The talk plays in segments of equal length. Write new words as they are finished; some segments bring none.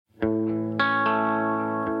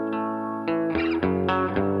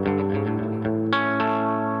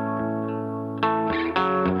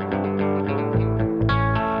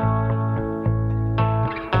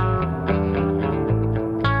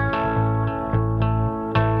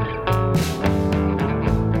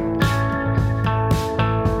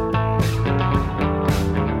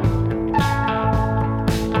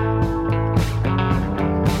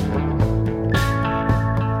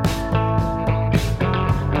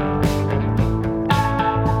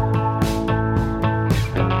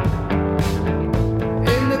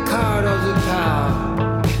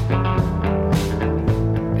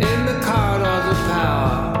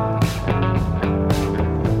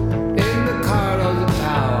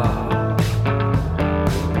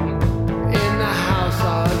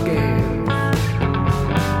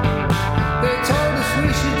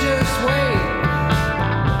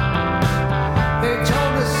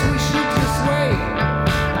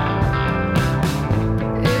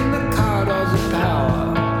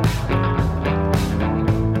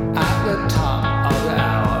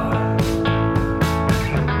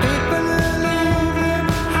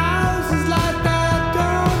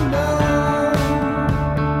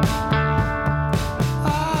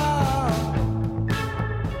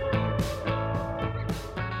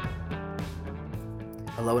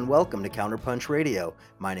welcome to Counterpunch Radio.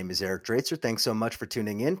 My name is Eric Draitzer. Thanks so much for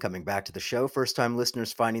tuning in, coming back to the show. First time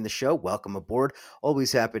listeners finding the show, welcome aboard.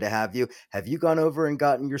 Always happy to have you. Have you gone over and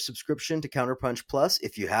gotten your subscription to Counterpunch Plus?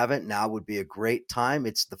 If you haven't, now would be a great time.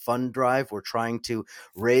 It's the fund drive. We're trying to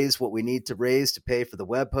raise what we need to raise to pay for the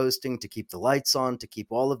web hosting, to keep the lights on, to keep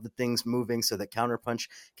all of the things moving so that Counterpunch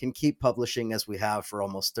can keep publishing as we have for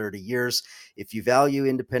almost 30 years. If you value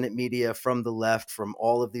independent media from the left, from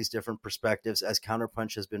all of these different perspectives, as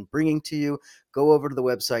Counterpunch has been bringing to you, go over to the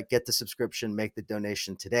website, get the subscription, make the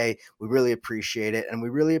donation today. We really appreciate it. And we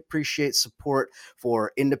really appreciate support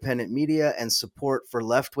for independent media and support for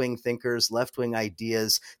left-wing thinkers, left-wing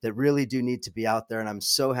ideas that really do need to be out there. And I'm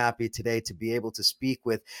so happy today to be able to speak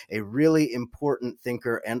with a really important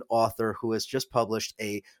thinker and author who has just published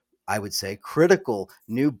I would say, critical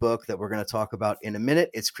new book that we're going to talk about in a minute.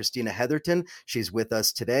 It's Christina Heatherton. She's with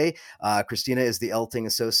us today. Christina is the Elting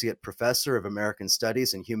Associate Professor of American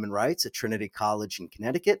Studies and Human Rights at Trinity College in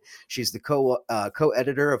Connecticut. She's the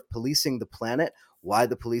co-editor of Policing the Planet, Why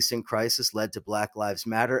the Policing Crisis Led to Black Lives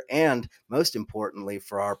Matter. And most importantly,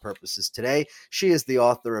 for our purposes today, she is the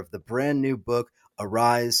author of the brand new book,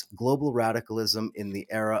 Arise, Global Radicalism in the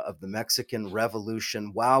Era of the Mexican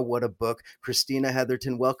Revolution. Wow, what a book. Christina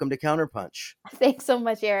Heatherton, welcome to Counterpunch. Thanks so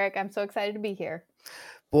much, Eric. I'm so excited to be here.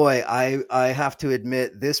 Boy, I have to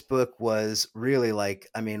admit, this book was really like,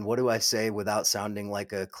 I mean, what do I say without sounding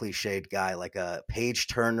like a cliched guy, like a page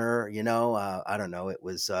turner, I don't know. It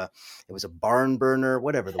was a barn burner,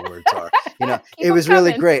 whatever the words are, it was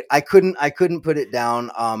really great. I couldn't put it down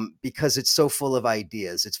because it's so full of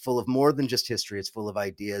ideas. It's full of more than just history. It's full of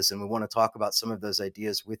ideas. And we want to talk about some of those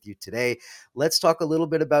ideas with you today. Let's talk a little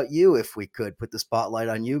bit about you, if we could put the spotlight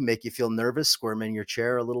on you, make you feel nervous, squirm in your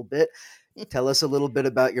chair a little bit. Tell us a little bit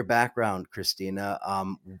about your background, Christina,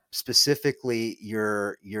 specifically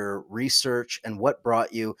your research and what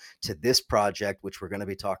brought you to this project, which we're going to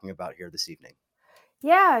be talking about here this evening.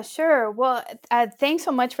 Yeah, sure. Well, thanks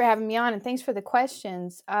so much for having me on, and thanks for the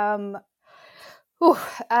questions. You're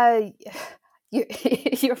right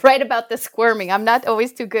about the squirming. I'm not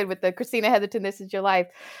always too good with the Christina Heatherton, this is your life.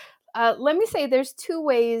 Let me say there's two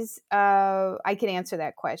ways I can answer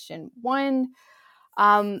that question. One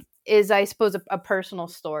is, I suppose, a personal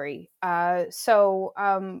story. My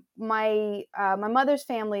mother's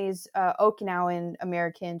family's Okinawan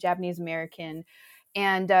American, Japanese American,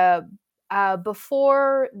 and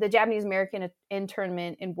before the Japanese American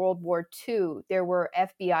internment in World War II, there were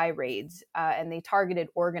FBI raids, and they targeted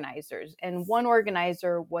organizers. And one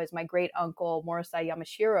organizer was my great uncle Morosai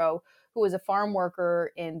Yamashiro, who was a farm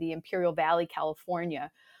worker in the Imperial Valley,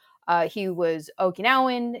 California. He was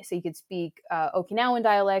Okinawan, so he could speak Okinawan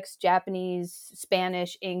dialects, Japanese,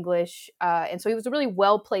 Spanish, English. And so he was a really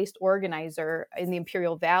well-placed organizer in the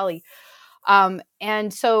Imperial Valley.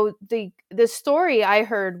 And so the story I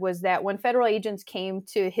heard was that when federal agents came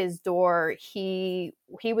to his door, he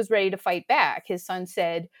was ready to fight back. His son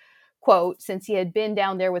said, quote, since he had been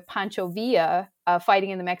down there with Pancho Villa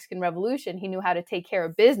fighting in the Mexican Revolution, he knew how to take care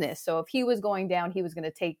of business. So if he was going down, he was going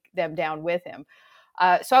to take them down with him.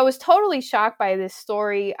 So I was totally shocked by this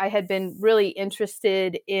story. I had been really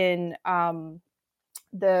interested in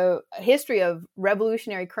the history of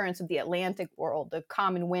revolutionary currents of the Atlantic world, the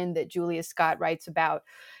common wind that Julius Scott writes about,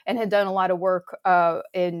 and had done a lot of work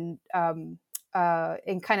in kind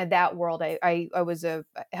of that world. I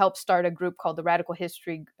helped start a group called the Radical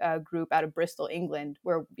History Group out of Bristol, England,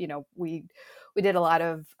 where we did a lot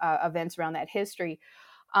of events around that history.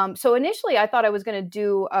 So initially, I thought I was going to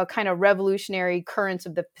do a kind of revolutionary currents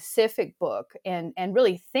of the Pacific book and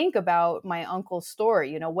really think about my uncle's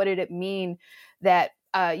story. What did it mean that,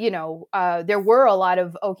 there were a lot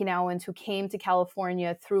of Okinawans who came to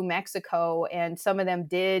California through Mexico, and some of them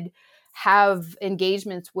did have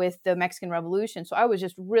engagements with the Mexican Revolution. So I was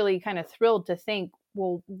just really kind of thrilled to think,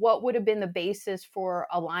 well, what would have been the basis for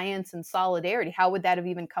alliance and solidarity? How would that have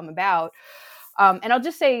even come about? And I'll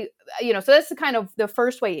just say, so that's the kind of the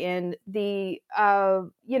first way in. The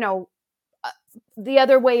other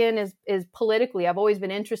way in is politically. I've always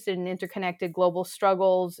been interested in interconnected global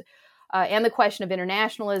struggles and the question of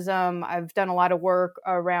internationalism. I've done a lot of work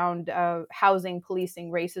around housing,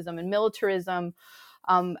 policing, racism, and militarism.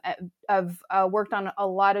 I've worked on a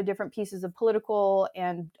lot of different pieces of political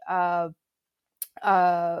and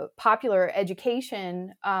popular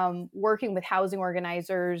education, working with housing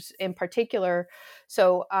organizers in particular.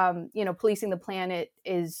 So, Policing the Planet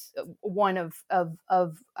is one of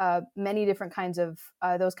many different kinds of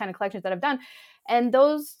those kind of collections that I've done. And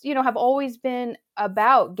those, have always been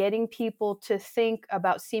about getting people to think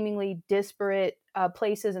about seemingly disparate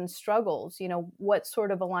places and struggles, what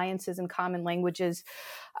sort of alliances and common languages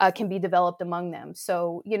can be developed among them.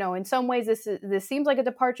 So, in some ways, this seems like a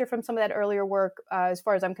departure from some of that earlier work. As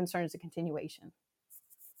far as I'm concerned, it's a continuation.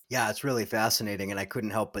 Yeah, it's really fascinating, and I couldn't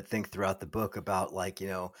help but think throughout the book about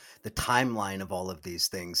the timeline of all of these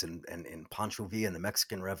things, and in Pancho Villa and the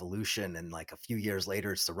Mexican Revolution, and like a few years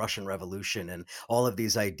later, it's the Russian Revolution, and all of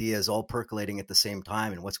these ideas all percolating at the same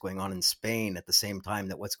time, and what's going on in Spain at the same time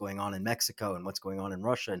that what's going on in Mexico and what's going on in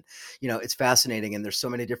Russia, and it's fascinating, and there's so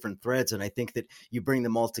many different threads, and I think that you bring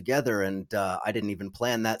them all together, and I didn't even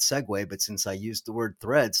plan that segue, but since I used the word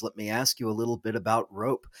threads, let me ask you a little bit about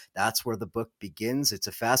rope. That's where the book begins. It's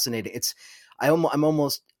a fascinating. It's I'm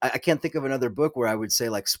almost I can't think of another book where I would say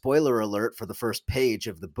like spoiler alert for the first page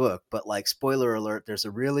of the book, but like spoiler alert, there's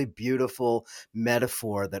a really beautiful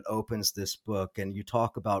metaphor that opens this book, and you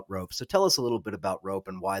talk about rope. So tell us a little bit about rope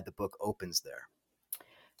and why the book opens there.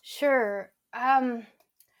 Sure.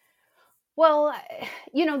 Well,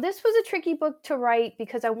 this was a tricky book to write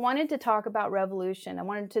because I wanted to talk about revolution. I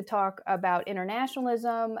wanted to talk about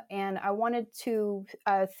internationalism, and I wanted to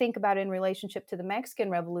think about it in relationship to the Mexican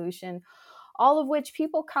Revolution, all of which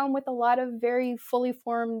people come with a lot of very fully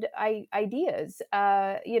formed ideas,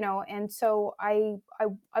 and so I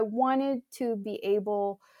wanted to be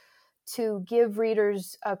able to give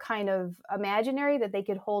readers a kind of imaginary that they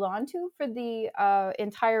could hold on to for the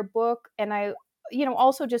entire book. And I,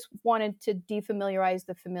 also just wanted to defamiliarize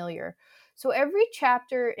the familiar. So every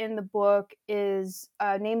chapter in the book is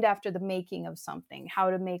named after the making of something: how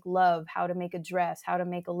to make love, how to make a dress, how to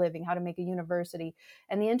make a living, how to make a university.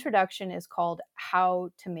 And the introduction is called How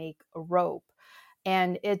to Make a Rope.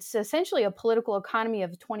 And it's essentially a political economy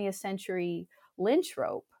of 20th century lynch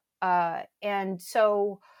rope. And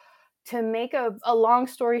so, to make a long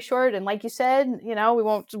story short, and like you said, we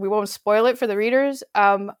won't spoil it for the readers.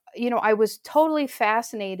 I was totally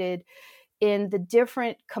fascinated in the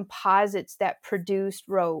different composites that produced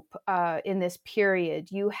rope in this period.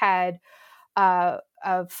 You had a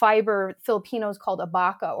fiber Filipinos called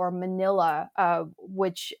abaca or Manila,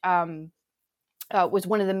 which was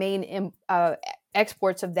one of the main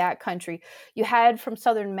exports of that country. You had from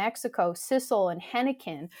southern Mexico sisal and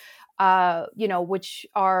henequen, which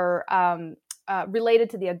are related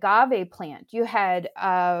to the agave plant. You had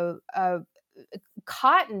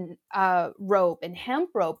cotton rope and hemp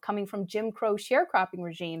rope coming from Jim Crow sharecropping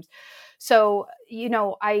regimes. So,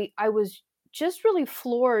 I was just really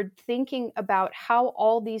floored thinking about how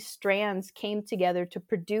all these strands came together to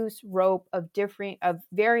produce rope of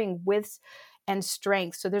varying widths and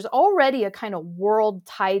strength. So there's already a kind of world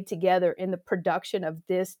tied together in the production of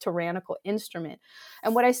this tyrannical instrument.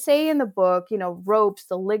 And what I say in the book, ropes,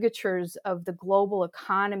 the ligatures of the global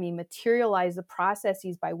economy, materialize the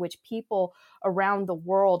processes by which people around the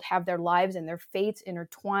world have their lives and their fates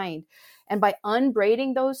intertwined. And by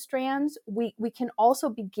unbraiding those strands, we can also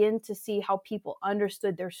begin to see how people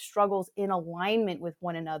understood their struggles in alignment with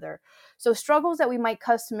one another. So struggles that we might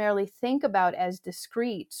customarily think about as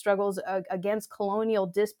discrete, struggles against colonial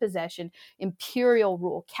dispossession, imperial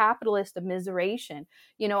rule, capitalist immiseration.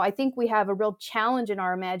 I think we have a real challenge in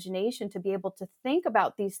our imagination to be able to think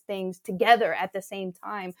about these things together at the same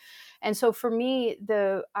time. And so for me,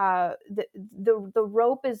 the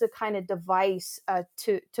rope is a kind of device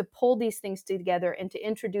to pull these things together and to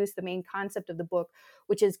introduce the main concept of the book,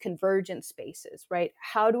 which is convergent spaces, right?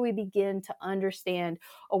 How do we begin to understand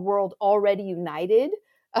a world already united,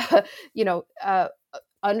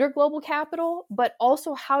 under global capital, but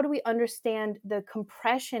also how do we understand the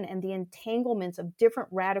compression and the entanglements of different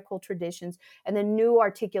radical traditions and the new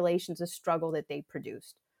articulations of struggle that they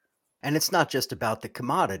produced? And it's not just about the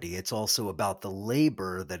commodity, it's also about the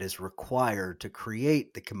labor that is required to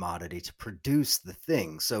create the commodity, to produce the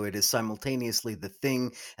thing. So it is simultaneously the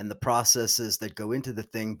thing and the processes that go into the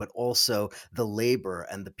thing, but also the labor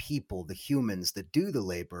and the people, the humans that do the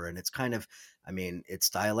labor. And it's kind of, it's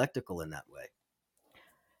dialectical in that way.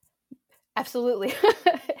 Absolutely.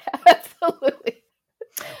 Absolutely.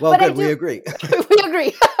 Well, good. We agree. We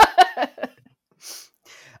agree.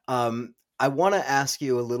 I want to ask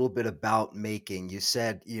you a little bit about making. You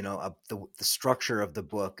said, the structure of the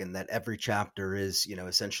book and that every chapter is,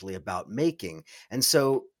 essentially about making. And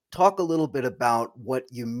so talk a little bit about what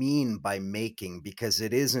you mean by making, because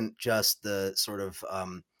it isn't just the sort of,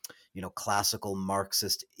 classical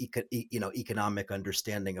Marxist, economic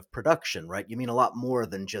understanding of production, right? You mean a lot more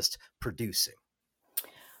than just producing.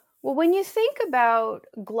 Well, when you think about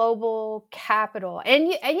global capital, and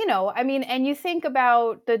you think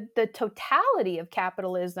about the totality of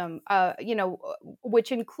capitalism,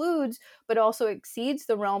 which includes but also exceeds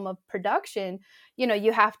the realm of production,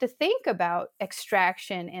 you have to think about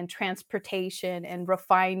extraction and transportation and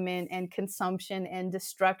refinement and consumption and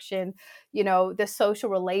destruction, the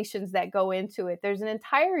social relations that go into it. There's an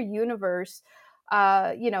entire universe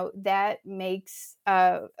that makes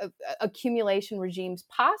accumulation regimes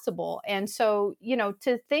possible. And so,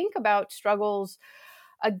 to think about struggles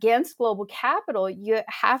against global capital, you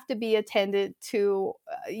have to be attendant to,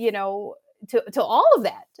 to all of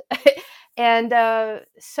that. and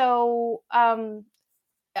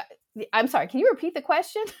I'm sorry, can you repeat the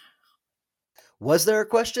question? Was there a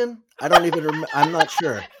question? I don't even I'm not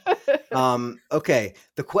sure. Okay.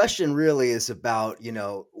 The question really is about,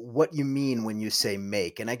 what you mean when you say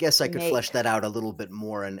make. And I guess I could flesh Make. that out a little bit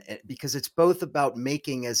more and because it's both about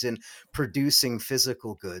making as in producing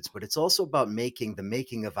physical goods, but it's also about making the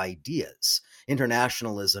making of ideas.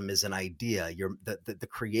 Internationalism is an idea. The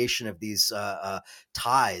creation of these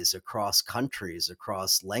ties across countries,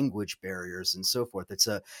 across language barriers and so forth. It's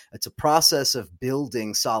a process of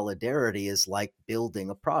building solidarity is like building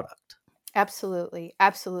a product. Absolutely.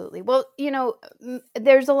 Absolutely. Well,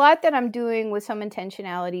 there's a lot that I'm doing with some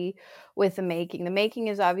intentionality with the making. The making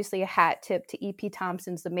is obviously a hat tip to E.P.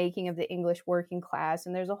 Thompson's The Making of the English Working Class.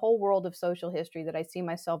 And there's a whole world of social history that I see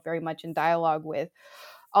myself very much in dialogue with.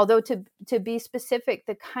 Although to be specific,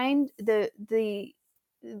 the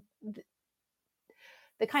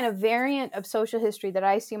kind of variant of social history that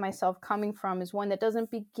I see myself coming from is one that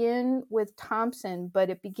doesn't begin with Thompson,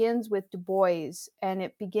 but it begins with Du Bois and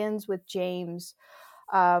it begins with James.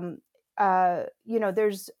 Um,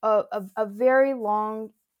 there's a very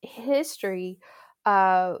long history,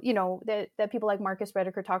 that people like Marcus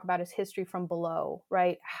Rediker talk about as history from below,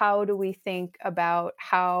 right? How do we think about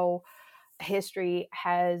how history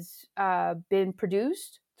has been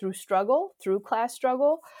produced through struggle, through class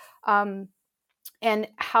struggle? And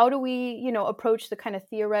how do we approach the kind of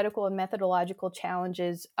theoretical and methodological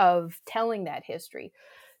challenges of telling that history?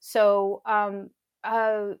 So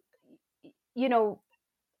uh, you know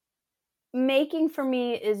making for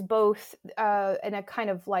me is both in a kind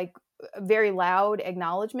of like very loud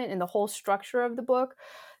acknowledgement in the whole structure of the book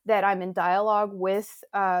that I'm in dialogue with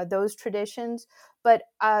those traditions. But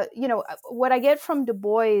what I get from Du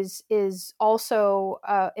Bois is also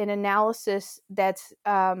an analysis that's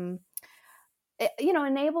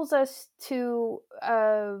enables us to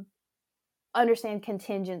understand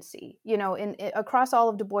contingency. Across all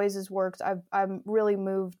of Du Bois's works, I'm really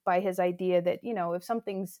moved by his idea that if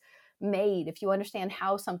something's made, if you understand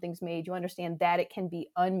how something's made, you understand that it can be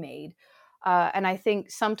unmade. And I think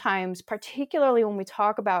sometimes, particularly when we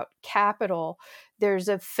talk about capital, there's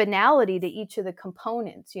a finality to each of the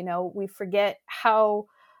components. We forget how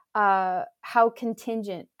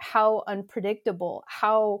contingent, how unpredictable,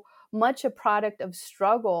 how much a product of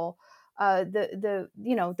struggle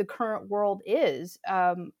the current world is.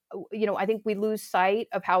 I think we lose sight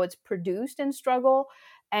of how it's produced in struggle,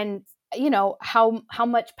 and how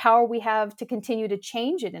much power we have to continue to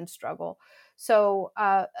change it in struggle. So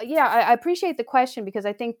I appreciate the question, because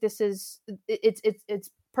I think this is it's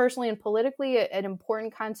personally and politically an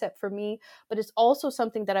important concept for me, but it's also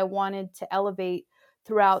something that I wanted to elevate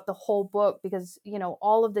throughout the whole book, because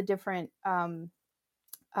all of the different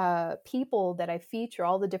people that I feature,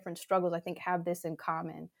 all the different struggles, I think have this in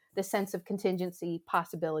common: the sense of contingency,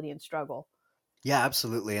 possibility, and struggle. Yeah,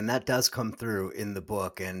 absolutely, and that does come through in the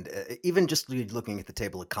book, and even just looking at the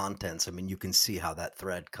table of contents, I mean, you can see how that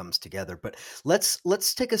thread comes together. But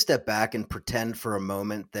let's take a step back and pretend for a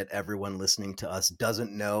moment that everyone listening to us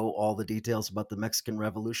doesn't know all the details about the Mexican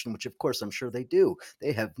Revolution, which of course I'm sure they do.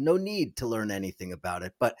 They have no need to learn anything about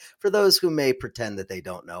it. But for those who may pretend that they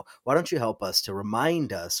don't know, why don't you help us to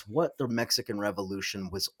remind us what the Mexican Revolution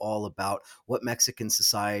was all about, what Mexican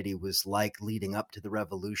society was like leading up to the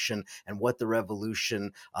revolution, and what the revolution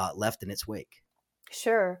left in its wake?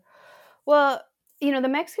 Sure. Well, the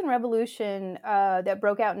Mexican Revolution that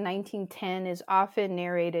broke out in 1910 is often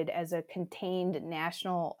narrated as a contained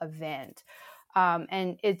national event.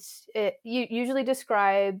 And it's usually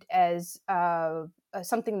described as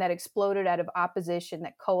something that exploded out of opposition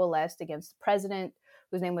that coalesced against the president,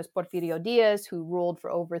 whose name was Porfirio Diaz, who ruled for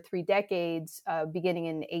over 3 decades, beginning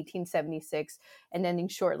in 1876 and ending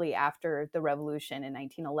shortly after the revolution in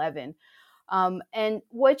 1911. And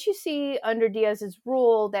what you see under Diaz's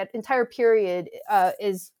rule, that entire period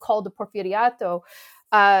is called the Porfiriato.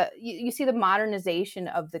 you see the modernization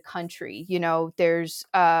of the country. There's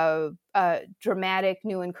dramatic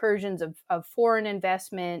new incursions of foreign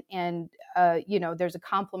investment, and there's a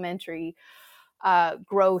complementary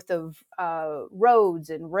growth of roads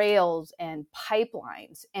and rails and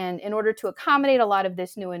pipelines. And in order to accommodate a lot of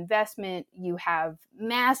this new investment, you have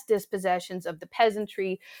mass dispossessions of the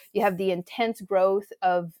peasantry. You have the intense growth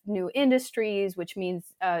of new industries, which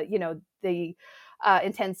means, the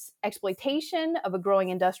intense exploitation of a growing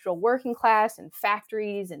industrial working class and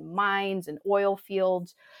factories and mines and oil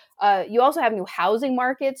fields. You also have new housing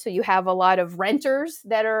markets. So you have a lot of renters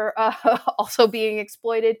that are also being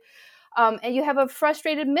exploited. And you have a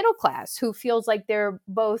frustrated middle class who feels like they're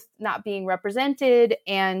both not being represented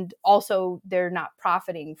and also they're not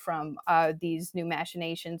profiting from these new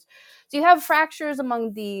machinations. So you have fractures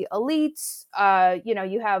among the elites.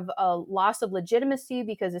 You have a loss of legitimacy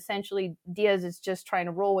because essentially Diaz is just trying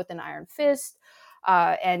to roll with an iron fist.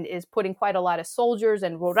 And is putting quite a lot of soldiers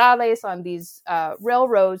and rurales on these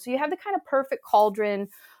railroads. So you have the kind of perfect cauldron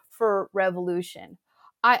for revolution.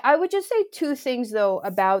 I would just say two things, though,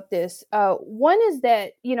 about this. One is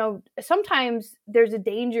that, sometimes there's a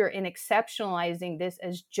danger in exceptionalizing this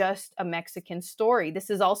as just a Mexican story.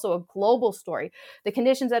 This is also a global story. The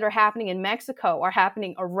conditions that are happening in Mexico are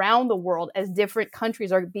happening around the world as different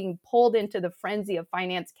countries are being pulled into the frenzy of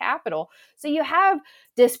finance capital. So you have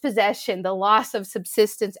dispossession, the loss of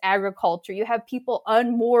subsistence agriculture. You have people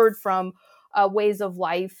unmoored from ways of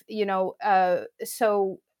life,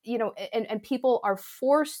 and people are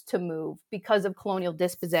forced to move because of colonial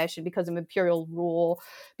dispossession, because of imperial rule,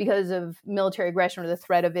 because of military aggression or the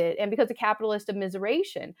threat of it, and because of capitalist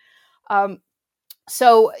immiseration. The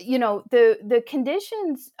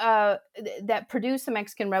conditions that produce the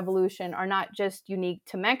Mexican Revolution are not just unique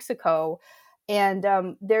to Mexico. And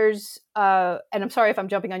and I'm sorry if I'm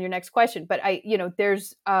jumping on your next question, but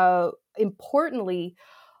there's importantly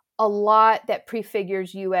a lot that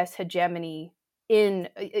prefigures U.S. hegemony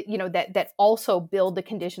that also build the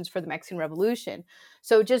conditions for the Mexican Revolution.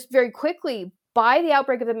 So just very quickly, by the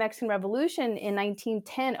outbreak of the Mexican Revolution in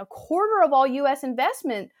 1910, a quarter of all U.S.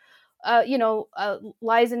 investment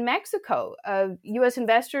lies in Mexico. U.S.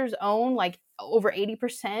 investors own like over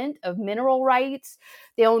 80% of mineral rights.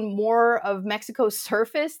 They own more of Mexico's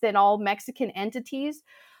surface than all Mexican entities.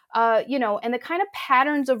 And the kind of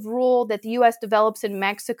patterns of rule that the U.S. develops in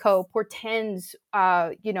Mexico portends,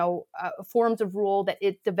 forms of rule that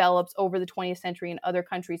it develops over the 20th century in other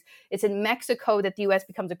countries. It's in Mexico that the U.S.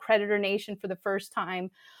 becomes a creditor nation for the first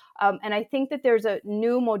time. And I think that there's a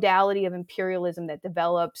new modality of imperialism that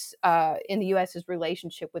develops in the U.S.'s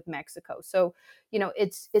relationship with Mexico. So,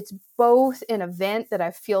 it's both an event that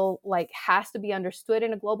I feel like has to be understood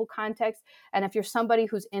in a global context. And if you're somebody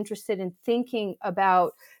who's interested in thinking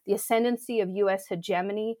about the ascendancy of U.S.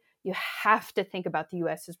 hegemony, you have to think about the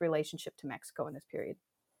U.S.'s relationship to Mexico in this period.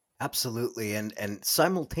 Absolutely. And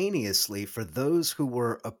simultaneously, for those who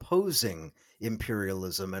were opposing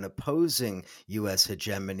imperialism and opposing US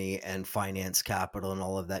hegemony and finance capital and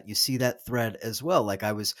all of that, you see that thread as well. Like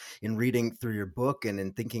I was in reading through your book and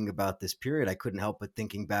in thinking about this period, I couldn't help but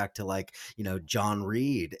thinking back to John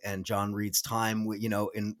Reed and John Reed's time,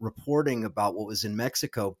 in reporting about what was in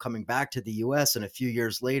Mexico, coming back to the US, and a few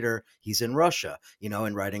years later, he's in Russia,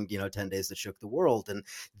 and writing, 10 Days That Shook the World. And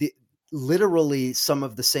the literally some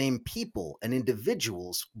of the same people and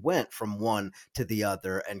individuals went from one to the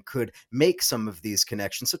other and could make some of these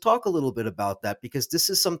connections. So talk a little bit about that, because this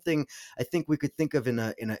is something I think we could think of in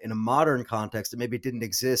a modern context that maybe didn't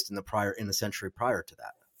exist in the century prior to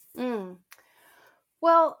that.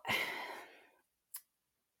 Well,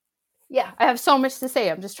 yeah, I have so much to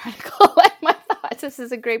say. I'm just trying to collect my thoughts. This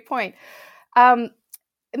is a great point.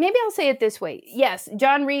 Maybe I'll say it this way. Yes,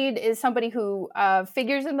 John Reed is somebody who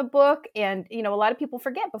figures in the book. And, a lot of people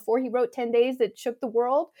forget, before he wrote 10 Days That Shook the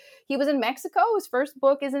World, he was in Mexico. His first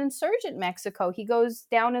book is an insurgent Mexico. He goes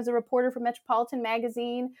down as a reporter for Metropolitan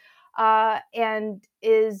Magazine and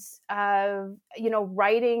is,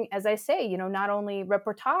 writing, as I say, not only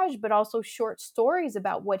reportage, but also short stories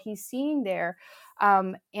about what he's seeing there.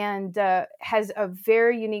 And has a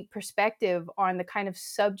very unique perspective on the kind of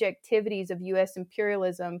subjectivities of U.S.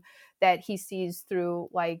 imperialism that he sees through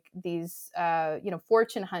like these,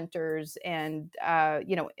 fortune hunters and,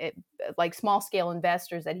 like small scale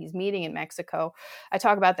investors that he's meeting in Mexico. I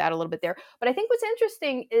talk about that a little bit there. But I think what's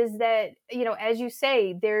interesting is that, as you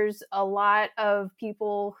say, there's a lot of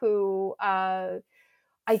people who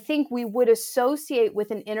I think we would associate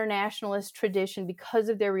with an internationalist tradition because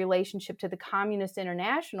of their relationship to the Communist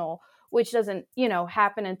International, which doesn't,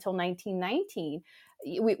 happen until 1919.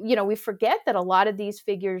 we forget that a lot of these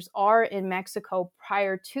figures are in Mexico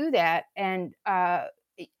prior to that. And I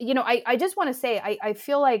just want to say, I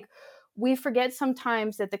feel like we forget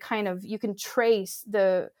sometimes that the kind of, you can trace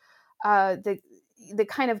the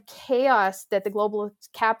kind of chaos that the global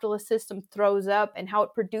capitalist system throws up and how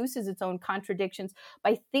it produces its own contradictions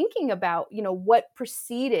by thinking about, what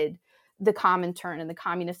preceded the Comintern and the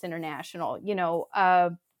Communist International.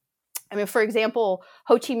 For example,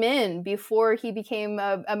 Ho Chi Minh, before he became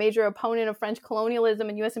a major opponent of French colonialism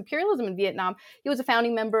and U.S. imperialism in Vietnam, he was a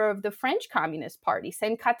founding member of the French Communist Party.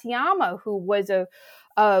 Sen Katayama, who was a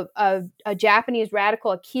Japanese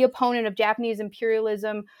radical, a key opponent of Japanese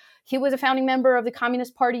imperialism, he was a founding member of the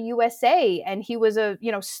Communist Party USA, and he was a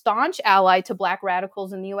staunch ally to Black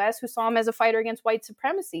radicals in the U.S. who saw him as a fighter against white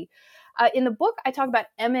supremacy. In the book, I talk about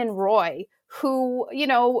M.N. Roy, who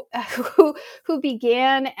who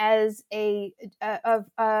began as a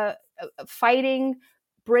fighting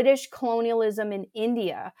British colonialism in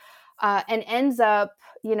India, and ends up,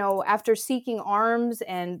 after seeking arms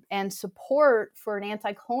and support for an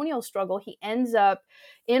anti-colonial struggle, he ends up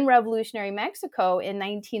in revolutionary Mexico in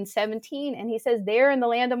 1917. And he says, there in the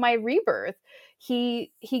land of my rebirth,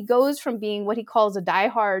 he goes from being what he calls a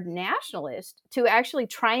diehard nationalist to actually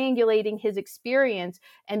triangulating his experience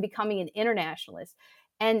and becoming an internationalist.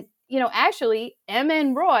 And, actually,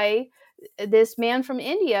 M.N. Roy, this man from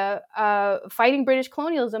India, fighting British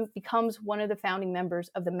colonialism, becomes one of the founding members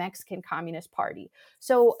of the Mexican Communist Party.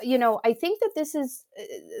 So, I think that this is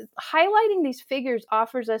highlighting these figures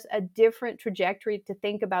offers us a different trajectory to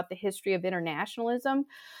think about the history of internationalism.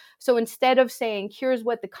 So instead of saying, here's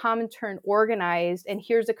what the Comintern organized and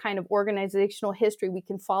here's a kind of organizational history we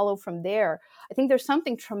can follow from there, I think there's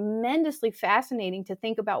something tremendously fascinating to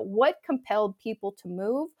think about what compelled people to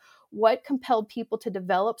move, what compelled people to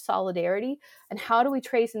develop solidarity, and how do we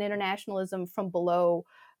trace an internationalism from below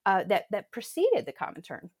that preceded the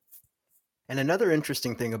Comintern. And another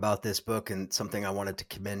interesting thing about this book, and something I wanted to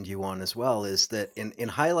commend you on as well, is that in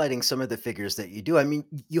highlighting some of the figures that you do, I mean,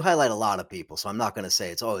 you highlight a lot of people, so I'm not going to say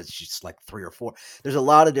it's just like 3 or 4. There's a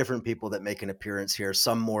lot of different people that make an appearance here,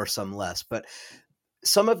 some more, some less. But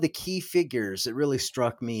some of the key figures that really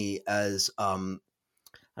struck me as, I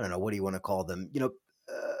don't know, what do you want to call them?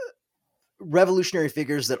 Revolutionary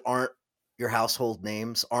figures that aren't your household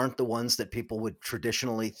names, aren't the ones that people would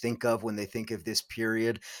traditionally think of when they think of this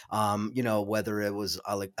period. Whether it was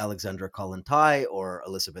Alexandra Kollontai or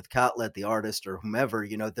Elizabeth Catlett, the artist, or whomever,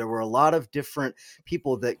 there were a lot of different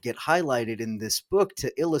people that get highlighted in this book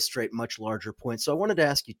to illustrate much larger points. So I wanted to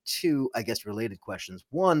ask you 2, I guess, related questions.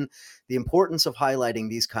 One, the importance of highlighting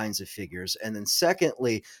these kinds of figures. And then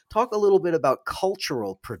secondly, talk a little bit about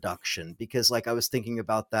cultural production, because like I was thinking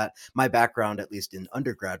about that, my background, at least in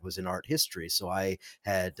undergrad, was in art history. So I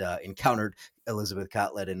had encountered Elizabeth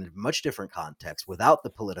Catlett in a much different context without the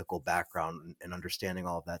political background and understanding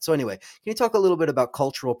all of that. So anyway, can you talk a little bit about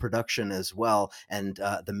cultural production as well, and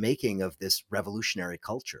the making of this revolutionary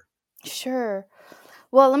culture? Sure.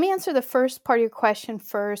 Well, let me answer the first part of your question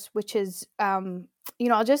first, which is, I'll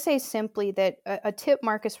just say simply that a tip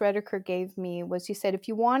Marcus Rediker gave me was, he said, if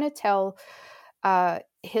you want to tell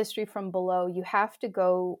history from below, you have to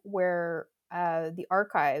go where the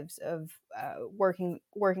archives of working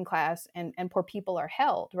class and poor people are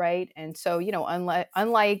held, right? And so,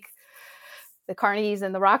 unlike the Carnegies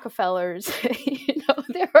and the Rockefellers,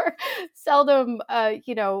 there are seldom,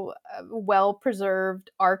 well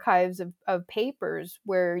preserved archives of papers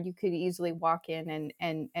where you could easily walk in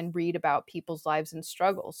and read about people's lives and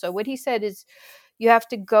struggles. So what he said is, you have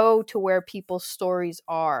to go to where people's stories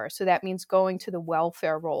are. So that means going to the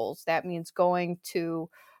welfare rolls. That means going to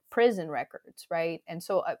prison records, right? And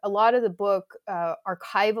so a lot of the book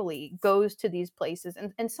archivally goes to these places,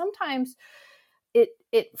 and sometimes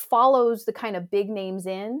it follows the kind of big names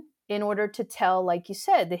in order to tell, like you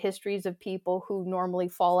said, the histories of people who normally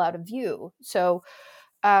fall out of view. So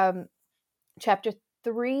chapter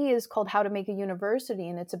 3 is called How to Make a University,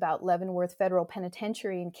 and it's about Leavenworth Federal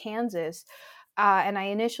Penitentiary in Kansas. And I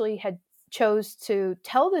initially had chose to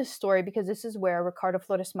tell this story because this is where Ricardo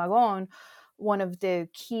Flores Magón, one of the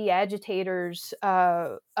key agitators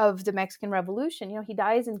of the Mexican Revolution, he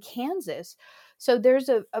dies in Kansas. So there's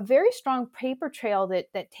a very strong paper trail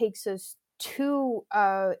that takes us to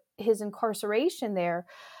his incarceration there.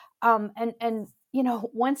 And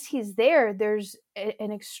once he's there, there's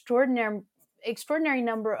an extraordinary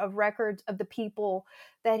number of records of the people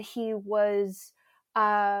that he was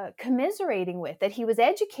commiserating with, that he was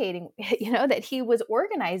educating, that he was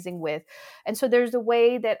organizing with. And so there's a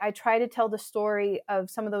way that I try to tell the story of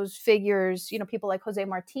some of those figures, people like Jose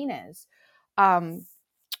Martinez,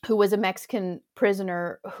 who was a Mexican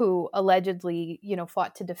prisoner who allegedly,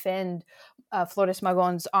 fought to defend Flores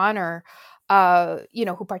Magon's honor,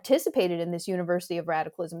 who participated in this University of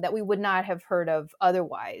Radicalism that we would not have heard of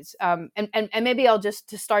otherwise. And maybe I'll just,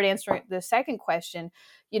 to start answering the second question,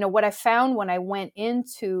 what I found when I went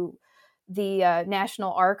into the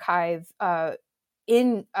National Archive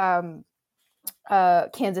in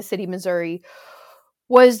Kansas City, Missouri,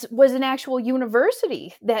 was an actual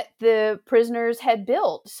university that the prisoners had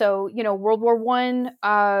built. So, World War One,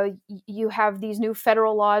 you have these new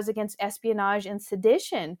federal laws against espionage and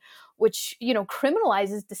sedition, which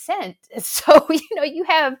criminalizes dissent. So, you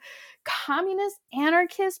have communists,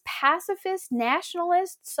 anarchists, pacifists,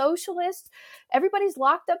 nationalists, socialists. Everybody's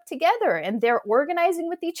locked up together, and they're organizing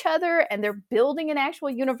with each other, and they're building an actual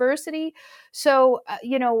university. So,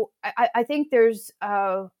 I think there's,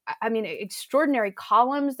 extraordinary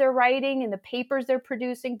columns they're writing and the papers they're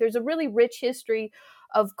producing. There's a really rich history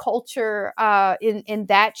of culture in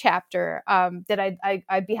that chapter that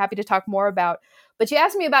I'd be happy to talk more about. But you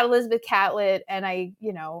asked me about Elizabeth Catlett, and I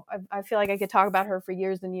feel like I could talk about her for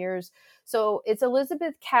years and years. So it's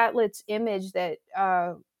Elizabeth Catlett's image that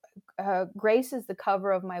graces the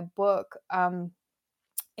cover of my book. And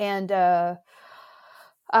what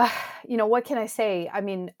can I say? I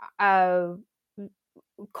mean,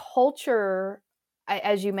 culture,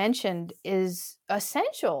 as you mentioned, is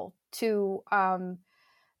essential to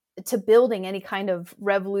building any kind of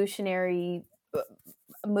revolutionary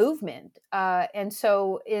movement. And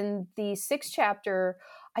so in the 6th chapter,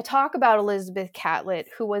 I talk about Elizabeth Catlett,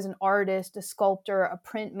 who was an artist, a sculptor, a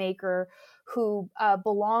printmaker, who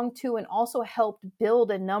belonged to and also helped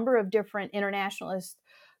build a number of different internationalist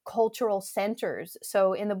cultural centers.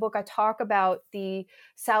 So in the book, I talk about the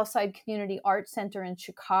Southside Community Arts Center in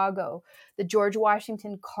Chicago, the George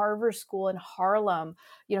Washington Carver School in Harlem.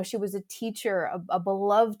 She was a teacher, a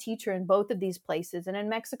beloved teacher in both of these places. And in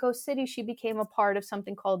Mexico City, she became a part of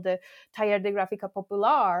something called the Taller de Gráfica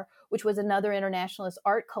Popular, which was another internationalist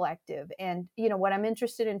art collective. And, what I'm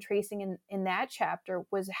interested in tracing in that chapter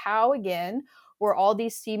was how, again, were all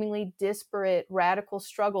these seemingly disparate radical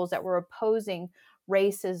struggles that were opposing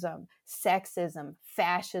racism, sexism,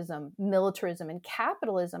 fascism, militarism, and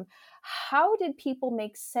capitalism, how did people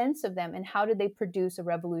make sense of them, and how did they produce a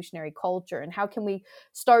revolutionary culture? And how can we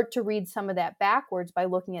start to read some of that backwards by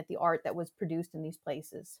looking at the art that was produced in these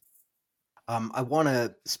places? I want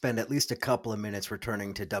to spend at least a couple of minutes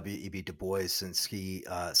returning to W.E.B. Du Bois, since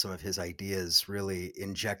some of his ideas really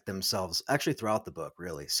inject themselves actually throughout the book,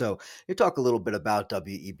 really. So you talk a little bit about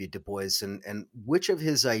W.E.B. Du Bois and which of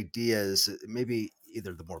his ideas, maybe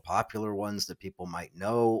either the more popular ones that people might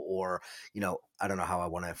know, or, I don't know how I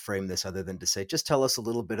want to frame this other than to say, just tell us a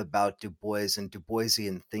little bit about Du Bois and Du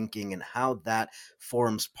Boisian thinking and how that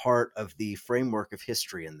forms part of the framework of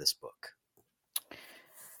history in this book.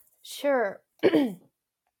 Sure.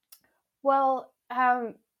 Well,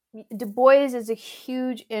 Du Bois is a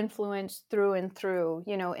huge influence through and through.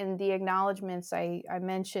 In the acknowledgments, I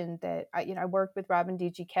mentioned that I worked with Robin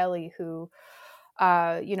D.G. Kelley, who,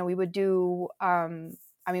 we would do.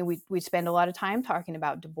 We'd spend a lot of time talking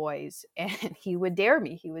about Du Bois, and he would dare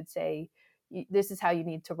me. He would say, "This is how you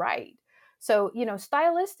need to write." So,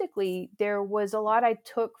 stylistically, there was a lot I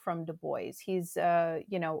took from Du Bois. He's,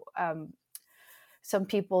 some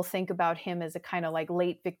people think about him as a kind of like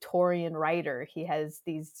late Victorian writer. He has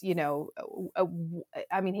these, he's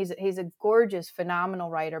a gorgeous,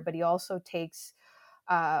 phenomenal writer, but he also takes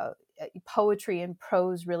poetry and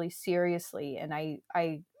prose really seriously, and I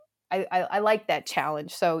like that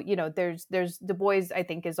challenge. So there's Du Bois, I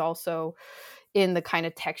think, is also in the kind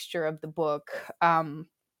of texture of the book.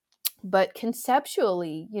 But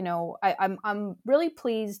conceptually, I'm really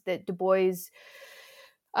pleased that Du Bois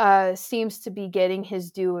seems to be getting his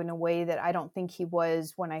due in a way that I don't think he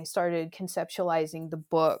was when I started conceptualizing the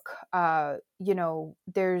book.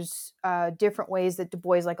 There's different ways that Du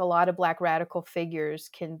Bois, like a lot of Black radical figures,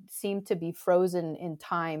 can seem to be frozen in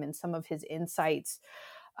time, and some of his insights.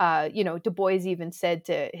 Du Bois even said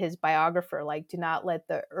to his biographer, like, do not let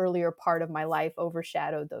the earlier part of my life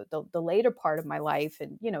overshadow the later part of my life.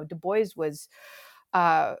 And, Du Bois was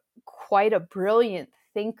quite a brilliant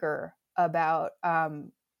thinker about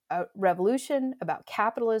revolution, about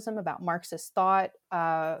capitalism, about Marxist thought,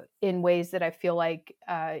 in ways that I feel like,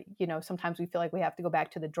 sometimes we feel like we have to go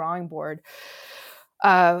back to the drawing board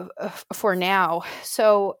for now.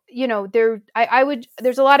 So, there's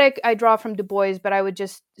a lot I draw from Du Bois, but I would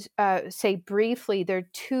just say briefly, there are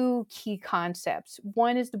two key concepts.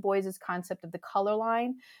 One is Du Bois's concept of the color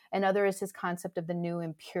line, and other is his concept of the new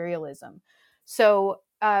imperialism. So,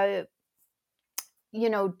 Du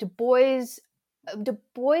Bois Du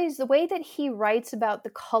Bois, the way that he writes about the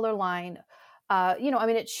color line, I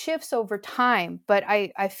mean, it shifts over time, but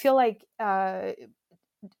I feel like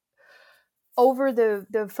over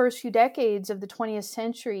the first few decades of the 20th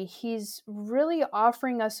century, he's really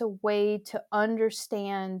offering us a way to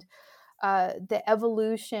understand the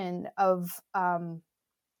evolution of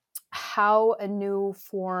how a new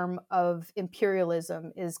form of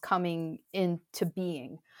imperialism is coming into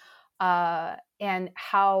being, and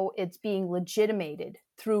how it's being legitimated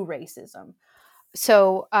through racism.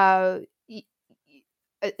 So,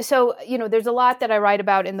 there's a lot that I write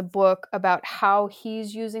about in the book about how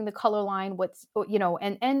he's using the color line,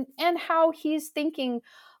 and how he's thinking,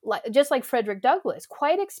 like, just like Frederick Douglass,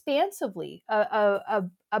 quite expansively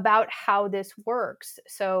about how this works.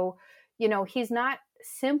 So, he's not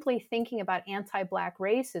simply thinking about anti-black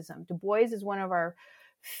racism. Du Bois is one of our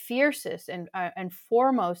fiercest and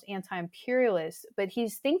foremost anti-imperialists, but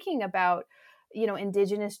he's thinking about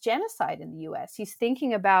indigenous genocide in the U.S. He's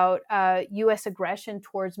thinking about U.S. aggression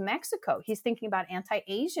towards Mexico. He's thinking about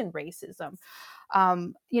anti-Asian racism.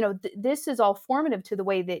 This is all formative to the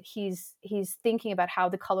way that he's thinking about how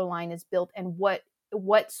the color line is built and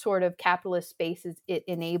what sort of capitalist spaces it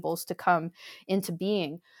enables to come into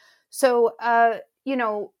being. So,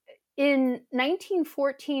 in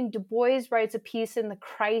 1914, Du Bois writes a piece in The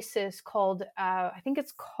Crisis called, I think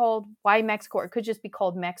it's called Why Mexico, or it could just be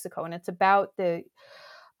called Mexico. And it's about the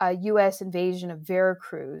U.S. invasion of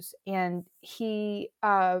Veracruz. And he,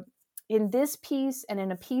 in this piece and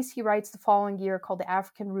in a piece he writes the following year called The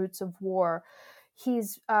African Roots of War,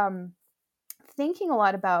 he's thinking a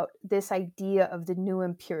lot about this idea of the new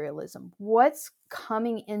imperialism. What's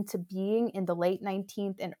coming into being in the late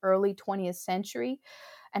 19th and early 20th century?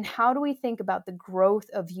 And how do we think about the growth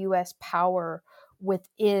of US power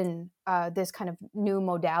within this kind of new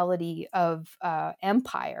modality of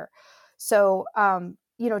empire? So,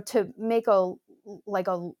 to make a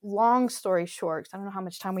long story short, 'cause I don't know how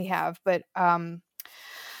much time we have, but uh,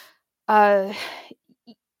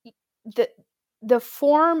 the the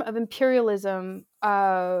form of imperialism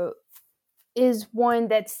is one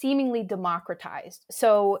that's seemingly democratized.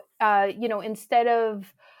 So, instead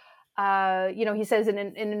of, he says in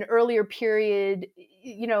an earlier period,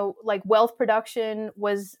 like wealth production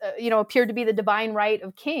was, appeared to be the divine right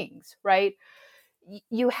of kings, right?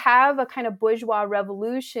 You have a kind of bourgeois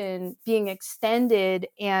revolution being extended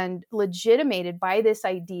and legitimated by this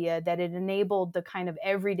idea that it enabled the kind of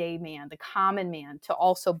everyday man, the common man, to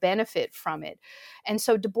also benefit from it. And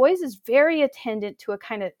so Du Bois is very attendant to a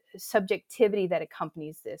kind of subjectivity that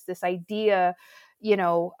accompanies this idea,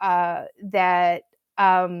 that,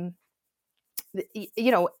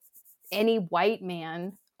 any white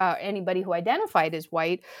man, anybody who identified as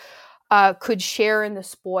white, could share in the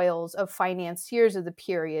spoils of financiers of the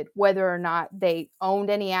period, whether or not they owned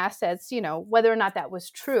any assets, whether or not that was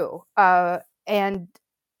true. And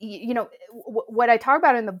what I talk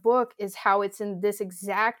about in the book is how it's in this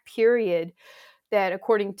exact period that,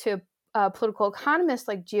 according to political economists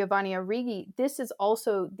like Giovanni Arrighi, this is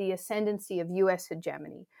also the ascendancy of U.S.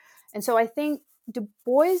 hegemony. And so I think Du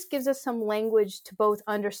Bois gives us some language to both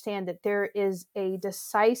understand that there is a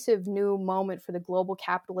decisive new moment for the global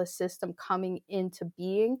capitalist system coming into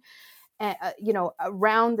being,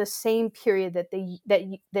 around the same period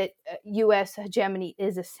that U.S. hegemony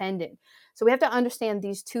is ascending. So we have to understand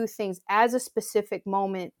these two things as a specific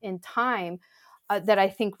moment in time that I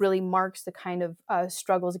think really marks the kind of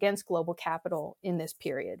struggles against global capital in this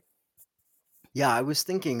period. Yeah, I was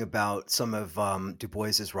thinking about some of Du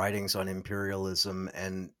Bois's writings on imperialism,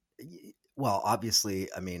 and well, obviously,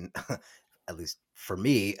 I mean, at least for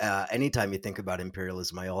me, anytime you think about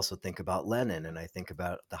imperialism, I also think about Lenin, and I think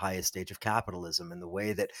about the highest stage of capitalism, and the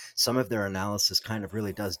way that some of their analysis kind of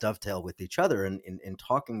really does dovetail with each other, in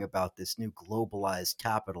talking about this new globalized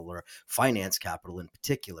capital, or finance capital in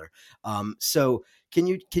particular. So can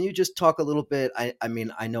you just talk a little bit? I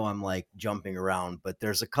mean, I know I'm like jumping around, but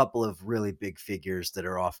there's a couple of really big figures that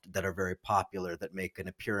are very popular that make an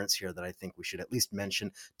appearance here that I think we should at least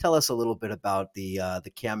mention. Tell us a little bit about the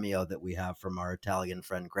cameo that we have from our Italian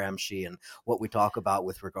friend Gramsci, and what we talk about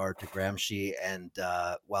with regard to Gramsci, and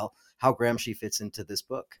well, how Gramsci fits into this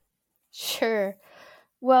book. Sure.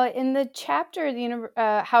 Well, in the chapter,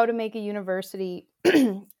 How to Make a University,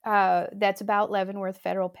 that's about Leavenworth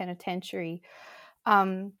Federal Penitentiary,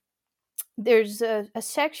 um, there's a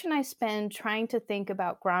section I spend trying to think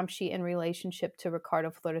about Gramsci in relationship to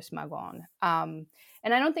Ricardo Flores Magón. And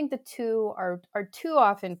I don't think the two are too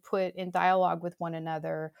often put in dialogue with one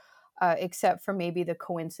another, except for maybe the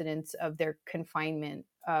coincidence of their confinement,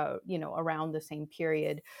 around the same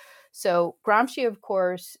period. So Gramsci, of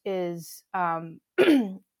course, is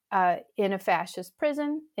in a fascist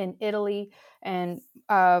prison in Italy, and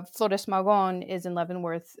Flores Magón is in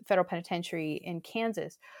Leavenworth Federal Penitentiary in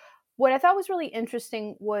Kansas. What I thought was really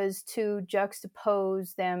interesting was to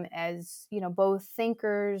juxtapose them as, both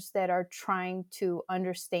thinkers that are trying to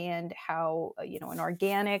understand how, an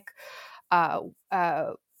organic uh,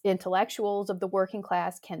 uh, intellectuals of the working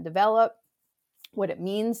class can develop, what it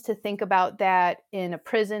means to think about that in a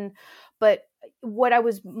prison. But what I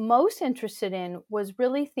was most interested in was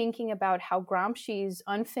really thinking about how Gramsci's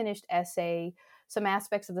unfinished essay, Some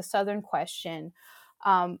Aspects of the Southern Question,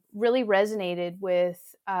 really resonated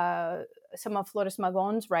with some of Flores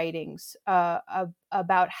Magón's writings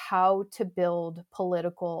about how to build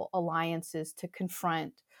political alliances to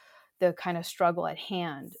confront the kind of struggle at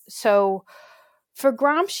hand. So for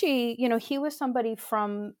Gramsci, he was somebody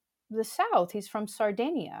from the South. He's from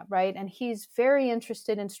Sardinia, right? And he's very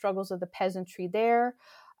interested in struggles of the peasantry there.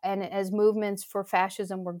 And as movements for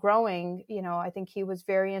fascism were growing, I think he was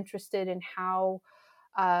very interested in how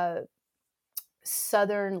uh,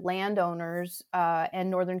 Southern landowners and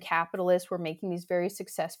Northern capitalists were making these very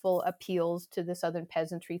successful appeals to the Southern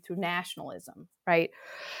peasantry through nationalism, right?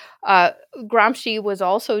 Uh, Gramsci was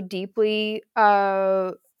also deeply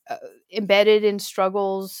embedded in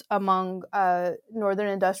struggles among Northern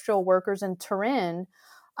industrial workers in Turin.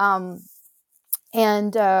 Um,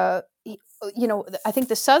 and I think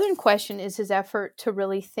the Southern Question is his effort to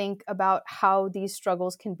really think about how these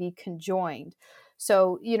struggles can be conjoined.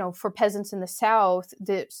 So, for peasants in the South,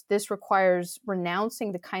 this requires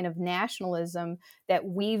renouncing the kind of nationalism that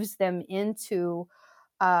weaves them into,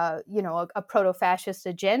 a proto-fascist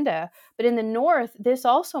agenda. But in the North, this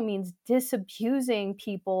also means disabusing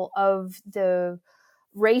people of the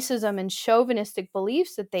racism and chauvinistic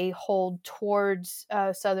beliefs that they hold towards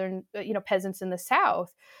Southern, peasants in the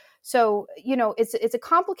South. So, it's a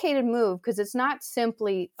complicated move because it's not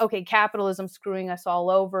simply, okay, capitalism screwing us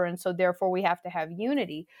all over, and so therefore we have to have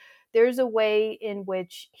unity. There's a way in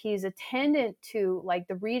which he's attendant to like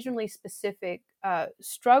the regionally specific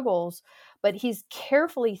struggles, but he's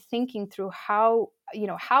carefully thinking through how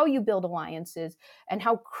you build alliances and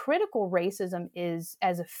how critical racism is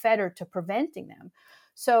as a fetter to preventing them.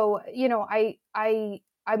 So,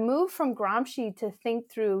 I moved from Gramsci to think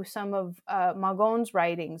through some of Magón's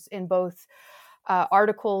writings in both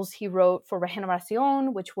articles he wrote for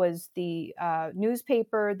Regeneración, which was the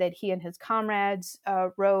newspaper that he and his comrades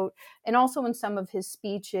wrote, and also in some of his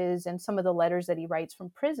speeches and some of the letters that he writes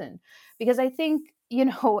from prison. Because I think,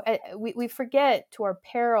 we forget to our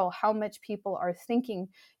peril how much people are thinking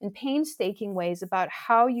in painstaking ways about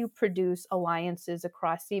how you produce alliances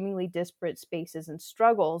across seemingly disparate spaces and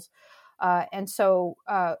struggles. And so,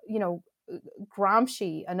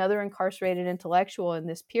 Gramsci, another incarcerated intellectual in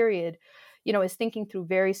this period, is thinking through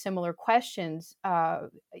very similar questions,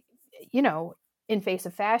 you know, in face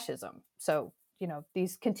of fascism. So,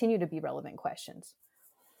 these continue to be relevant questions.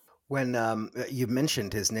 When you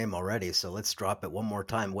mentioned his name already, so let's drop it one more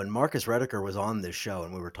time. When Marcus Rediker was on this show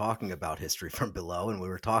and we were talking about history from below and we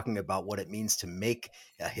were talking about what it means to make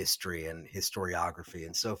a history and historiography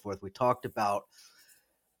and so forth, we talked about,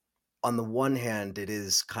 on the one hand, it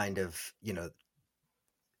is kind of,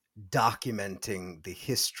 documenting the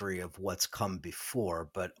history of what's come before,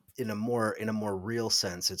 but in a more real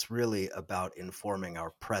sense, it's really about informing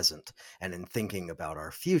our present and in thinking about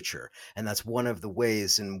our future. And that's one of the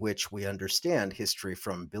ways in which we understand history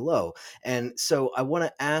from below. And so I want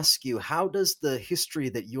to ask you, how does the history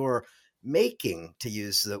that you're making, to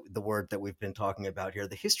use the word that we've been talking about here,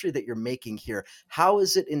 the history that you're making here, how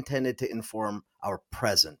is it intended to inform our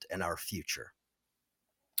present and our future?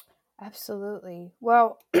 Absolutely.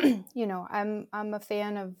 Well, I'm a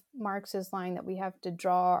fan of Marx's line that we have to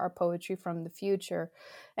draw our poetry from the future,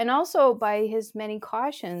 and also by his many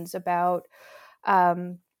cautions about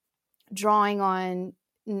um, drawing on,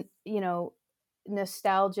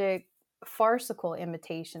 nostalgic, farcical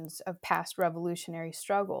imitations of past revolutionary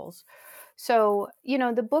struggles. So,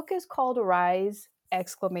 the book is called Arise!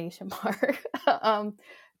 Exclamation mark,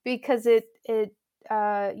 because it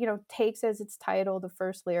takes as its title the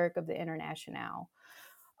first lyric of the Internationale.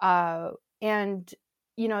 And,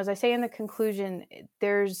 as I say in the conclusion,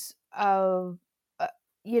 there's a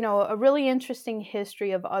really interesting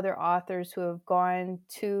history of other authors who have gone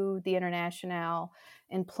to the Internationale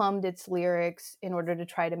and plumbed its lyrics in order to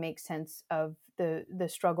try to make sense of the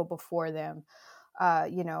struggle before them.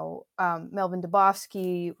 Melvin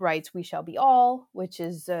Dubofsky writes "We Shall Be All," which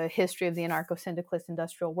is a history of the anarcho-syndicalist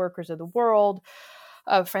industrial workers of the world.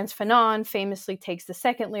 Frantz Fanon famously takes the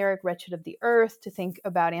second lyric, Wretched of the Earth, to think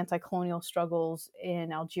about anti-colonial struggles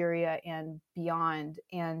in Algeria and beyond.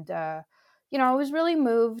 And, I was really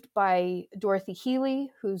moved by Dorothy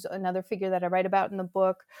Healy, who's another figure that I write about in the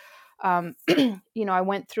book. I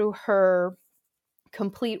went through her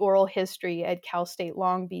complete oral history at Cal State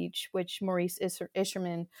Long Beach, which Maurice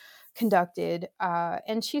Isherman conducted.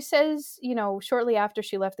 And she says, shortly after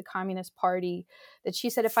she left the Communist Party, that she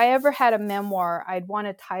said, if I ever had a memoir, I'd want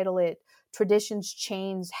to title it Tradition's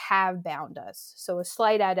Chains Have Bound Us. So a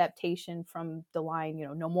slight adaptation from the line,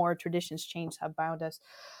 no more traditions chains have bound us.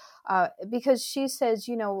 Because she says,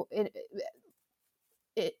 in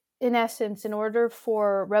essence, in order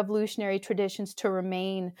for revolutionary traditions to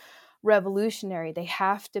remain revolutionary, they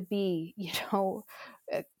have to be,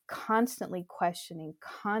 constantly questioning,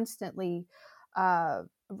 constantly,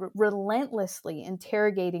 relentlessly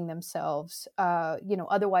interrogating themselves.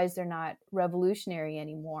 Otherwise they're not revolutionary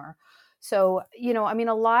anymore. So,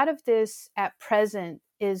 a lot of this at present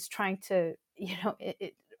is trying to,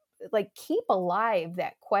 like keep alive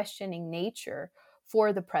that questioning nature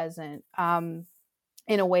for the present.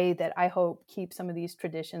 In a way that I hope keeps some of these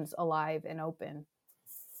traditions alive and open.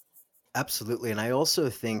 Absolutely. And I also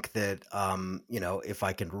think that, if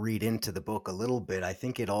I can read into the book a little bit, I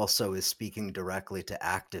think it also is speaking directly to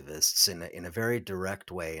activists in a very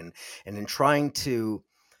direct way. And in trying to,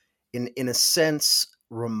 in a sense,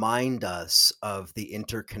 remind us of the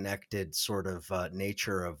interconnected sort of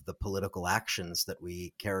nature of the political actions that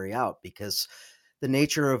we carry out, because the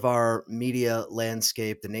nature of our media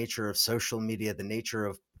landscape, the nature of social media, the nature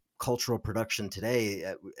of cultural production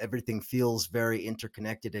today, everything feels very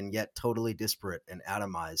interconnected and yet totally disparate and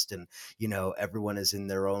atomized. And, everyone is in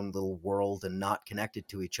their own little world and not connected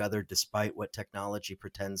to each other, despite what technology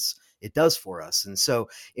pretends it does for us. And so,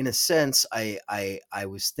 in a sense, I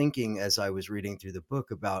was thinking as I was reading through the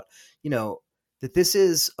book about, that this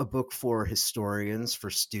is a book for historians, for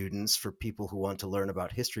students, for people who want to learn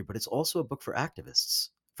about history, but it's also a book for activists,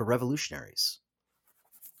 for revolutionaries.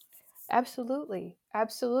 Absolutely.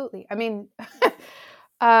 Absolutely. I mean,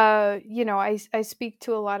 I speak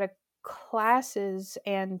to a lot of classes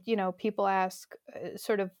and, people ask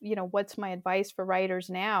sort of, what's my advice for writers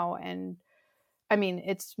now? And I mean,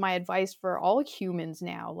 it's my advice for all humans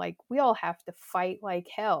now. Like, we all have to fight like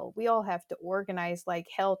hell. We all have to organize like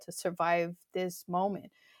hell to survive this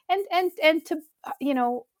moment, and to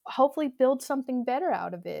hopefully build something better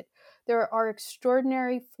out of it. There are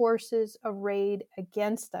extraordinary forces arrayed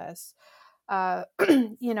against us. Uh,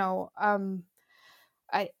 you know,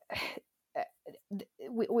 I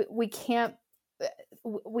we can't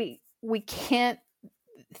we can't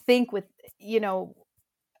think with you know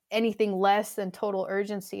anything less than total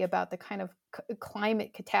urgency about the kind of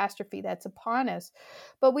climate catastrophe that's upon us.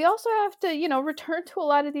 But we also have to, return to a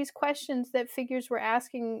lot of these questions that figures were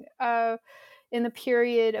asking in the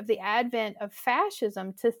period of the advent of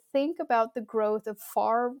fascism, to think about the growth of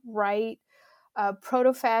far right,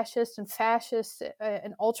 proto-fascist and fascist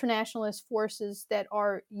and ultranationalist forces that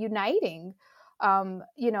are uniting,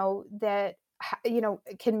 that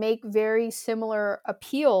can make very similar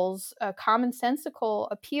appeals, commonsensical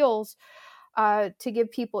appeals, to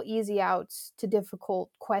give people easy outs to difficult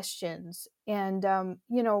questions. And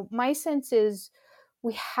my sense is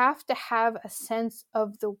we have to have a sense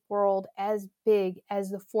of the world as big as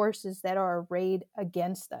the forces that are arrayed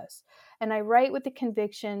against us. And I write with the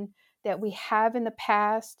conviction that we have in the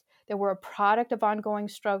past, that we're a product of ongoing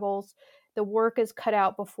struggles. The work is cut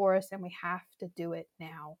out before us, and we have to do it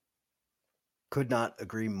now. Could not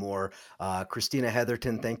agree more. Christina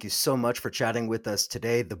Heatherton, thank you so much for chatting with us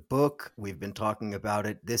today. The book, we've been talking about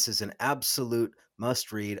it. This is an absolute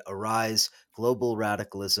must read. Arise, Global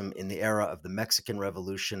Radicalism in the Era of the Mexican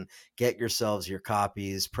Revolution. Get yourselves your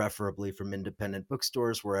copies, preferably from independent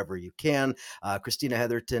bookstores, wherever you can. Christina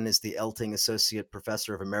Heatherton is the Elting Associate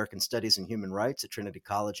Professor of American Studies and Human Rights at Trinity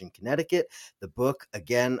College in Connecticut. The book,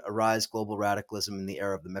 again, Arise, Global Radicalism in the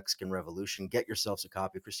Era of the Mexican Revolution. Get yourselves a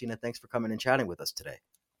copy. Christina, thanks for coming and chatting with us today.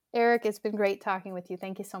 Eric, it's been great talking with you.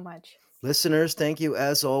 Thank you so much. Listeners, thank you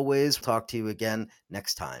as always. Talk to you again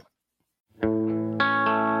next time.